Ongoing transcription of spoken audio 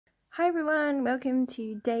Hi everyone, welcome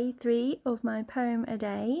to day 3 of my poem a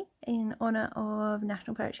day in honour of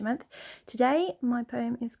National Poetry Month. Today my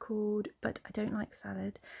poem is called But I Don't Like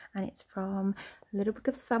Salad, and it's from Little Book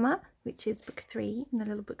of Summer, which is book 3 in the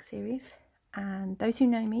Little Book series. And those who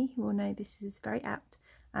know me will know this is very apt,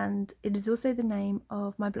 and it is also the name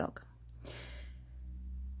of my blog.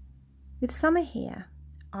 With summer here,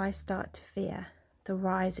 I start to fear the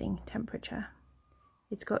rising temperature.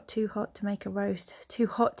 It's got too hot to make a roast, too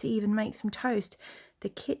hot to even make some toast. The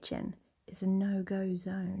kitchen is a no-go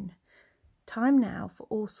zone. Time now for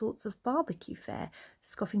all sorts of barbecue fare,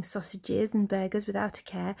 scoffing sausages and burgers without a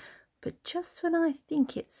care. But just when I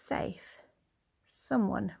think it's safe,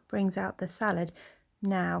 someone brings out the salad.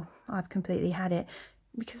 Now I've completely had it,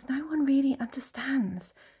 because no one really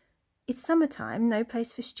understands. It's summertime, no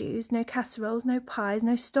place for stews, no casseroles, no pies,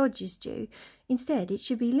 no stodge is due. Instead, it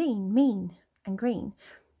should be lean, mean and green.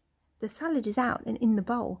 The salad is out and in the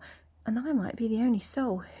bowl, and I might be the only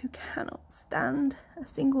soul who cannot stand a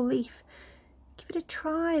single leaf. Give it a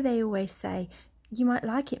try, they always say. You might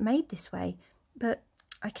like it made this way, but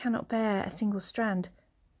I cannot bear a single strand.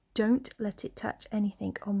 Don't let it touch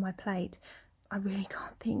anything on my plate. I really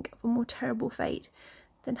can't think of a more terrible fate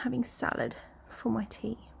than having salad for my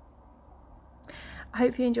tea. I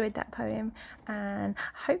hope you enjoyed that poem, and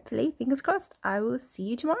hopefully, fingers crossed, I will see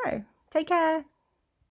you tomorrow. Take care.